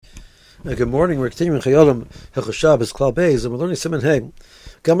Good morning. We're continuing Chayolim Hilchos Shabbos Klal Beis, and we're learning Siman Hey.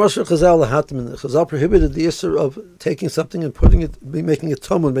 Chazal Hatmana. Chazal prohibited the issur of taking something and making it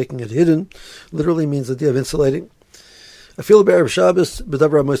tumul, making it hidden. Literally means the idea of insulating. I feel Erev Shabbos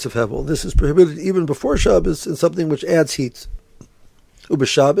b'davar ha'moisef hevel. This is prohibited even before Shabbos in something which adds heat.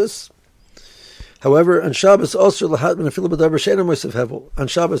 Shabbos. However, on Shabbos also l'hatmana feel b'davar she'ena moisef hevel. On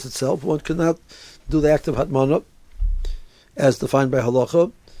Shabbos itself, one cannot do the act of hatmana as defined by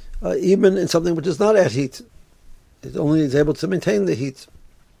halacha. Even in something which does not add heat. It only is able to maintain the heat.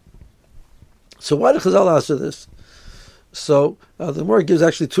 So why did Chazal answer this? So the Gemara gives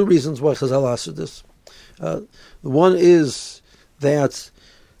actually two reasons why Chazal answered this. The one is that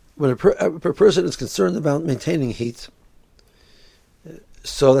when a person is concerned about maintaining heat,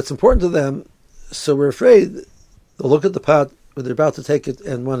 so that's important to them, so we're afraid they'll look at the pot when they're about to take it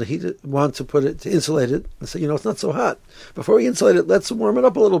and want to put it, to insulate it, and say, it's not so hot. Before we insulate it, let's warm it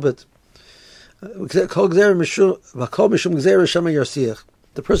up a little bit. The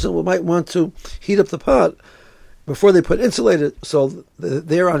person might want to heat up the pot before they put insulated. So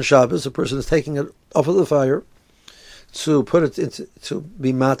there on Shabbos, the person is taking it off of the fire to put it into, to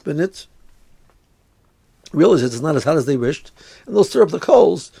be matbin it. Realize it's not as hot as they wished, and they'll stir up the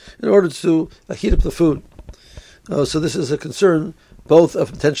coals in order to heat up the food. So this is a concern both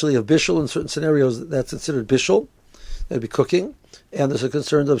of potentially of bishul in certain scenarios that's considered bishul, that would be cooking, and there's a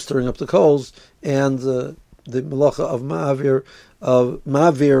concern of stirring up the coals and the malacha of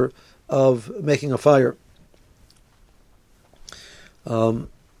ma'avir of making a fire. Now,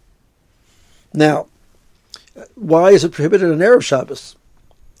 why is it prohibited on Erev Shabbos?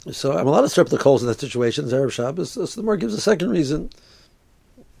 So I'm allowed to stir up the coals in that situation, it's Erev Shabbos. So the Gemara gives a second reason.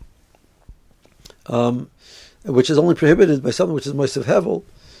 Which is only prohibited by something which is moisef hevel.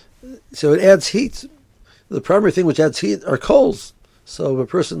 So it adds heat. The primary thing which adds heat are coals. So if a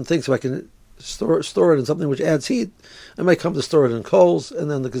person thinks, if I can store it in something which adds heat, I might come to store it in coals,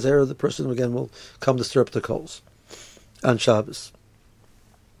 and then the gezerah, the person again will come to stir up the coals on Shabbos.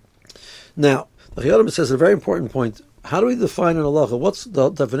 Now, the Chayolim says a very important point. How do we define an halacha? What's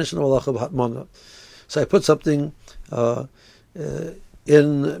the definition of halacha of hatmana? So I put something in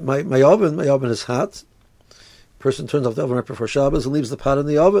my oven. My oven is hot. Person turns off the oven right before Shabbos and leaves the pot in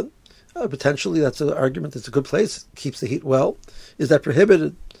the oven. Potentially, that's an argument. It's a good place. Keeps the heat well. Is that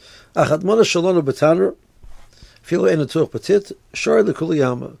prohibited?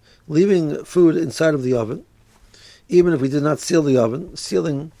 Leaving food inside of the oven, even if we did not seal the oven.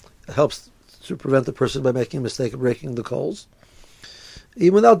 Sealing helps to prevent the person by making a mistake of breaking the coals.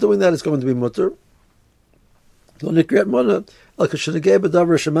 Even without doing that, it's going to be mutter. So the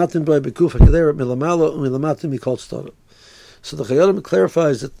Chayolim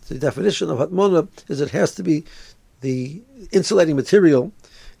clarifies that the definition of hatmana is it has to be the insulating material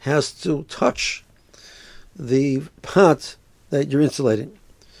has to touch the pot that you're insulating.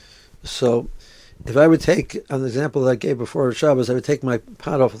 So if I would take, on the example that I gave before Shabbos, I would take my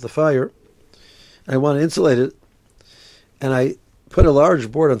pot off of the fire, and I want to insulate it, and I put a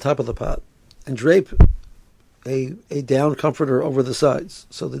large board on top of the pot and drape a down comforter over the sides.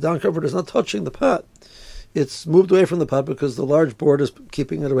 So the down comforter is not touching the pot. It's moved away from the pot because the large board is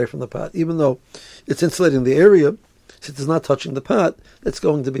keeping it away from the pot. Even though it's insulating the area, since it's not touching the pot, it's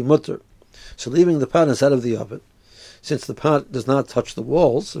going to be mutter. So leaving the pot inside of the oven, since the pot does not touch the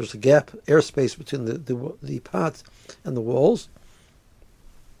walls, there's a gap, airspace between the pot and the walls,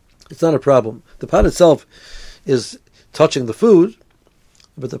 it's not a problem. The pot itself is touching the food,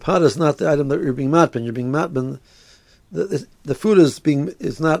 but the pot is not the item that you're being matbin. You're being matbin. The food is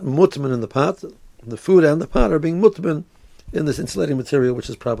not mutman in the pot. The food and the pot are being mutman in this insulating material, which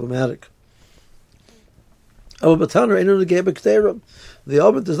is problematic. The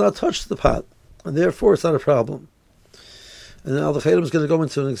oven does not touch the pot, and therefore it's not a problem. And now the Chayyim is going to go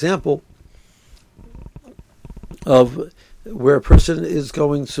into an example of where a person is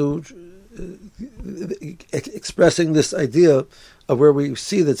going to expressing this idea of where we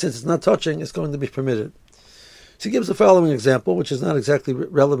see that since it's not touching, it's going to be permitted. So he gives the following example, which is not exactly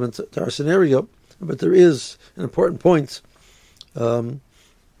relevant to our scenario, but there is an important point that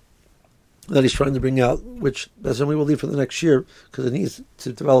he's trying to bring out, which as we will leave for the next year because it needs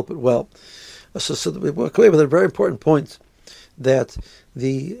to develop it well. So we walk away with a very important point that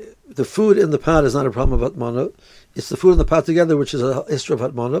the food in the pot is not a problem of hatmana. It's the food and the pot together which is a history of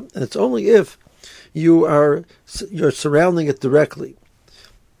hatmana, and it's only if you're surrounding it directly.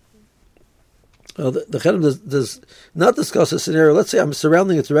 The Chayyim does not discuss a scenario. Let's say I'm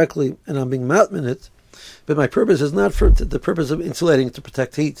surrounding it directly and I'm being matmin it, but my purpose is not for the purpose of insulating it to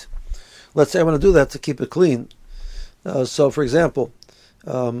protect heat. Let's say I want to do that to keep it clean. So, for example,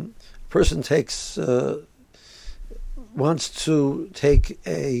 person wants to take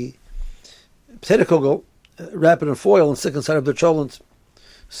a potato kugel, wrap it in foil, and stick inside of the cholent.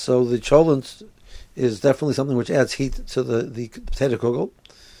 So the cholent is definitely something which adds heat to the potato kugel.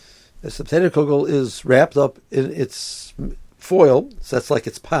 As the potato kugel is wrapped up in its foil, so that's like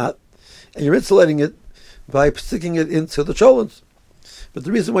its pot, and you're insulating it by sticking it into the cholent. But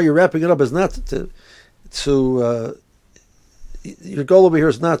the reason why you're wrapping it up is not to your goal over here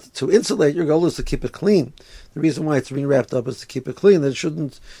is not to insulate. Your goal is to keep it clean. The reason why it's being wrapped up is to keep it clean. That it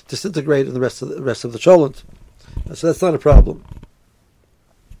shouldn't disintegrate in the rest of the cholent. So that's not a problem.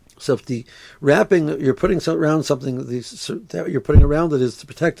 So if the wrapping you're putting around something, that you're putting around it is to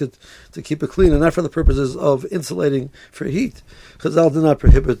protect it, to keep it clean, and not for the purposes of insulating for heat. Chazal did not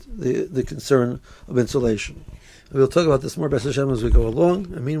prohibit the concern of insulation. We'll talk about this more, B'ez Hashem, as we go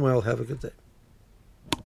along. And meanwhile, have a good day.